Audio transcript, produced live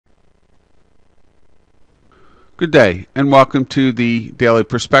Good day, and welcome to the daily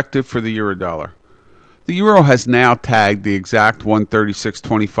perspective for the Eurodollar. The Euro has now tagged the exact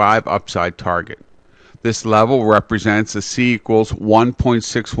 136.25 upside target. This level represents a C equals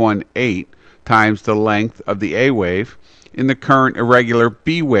 1.618 times the length of the A wave in the current irregular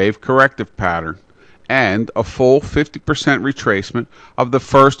B wave corrective pattern, and a full 50% retracement of the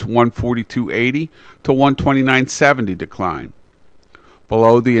first 142.80 to 129.70 decline.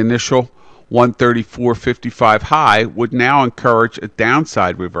 Below the initial 134.55 high would now encourage a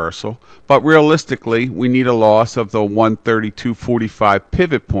downside reversal, but realistically we need a loss of the 132.45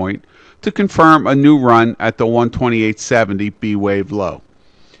 pivot point to confirm a new run at the 128.70 B wave low.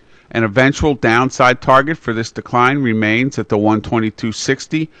 An eventual downside target for this decline remains at the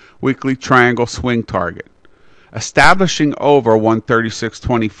 122.60 weekly triangle swing target. Establishing over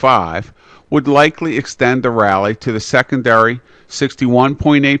 136.25 would likely extend the rally to the secondary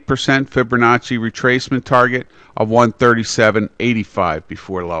 61.8% Fibonacci retracement target of 137.85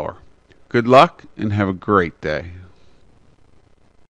 before lower. Good luck and have a great day.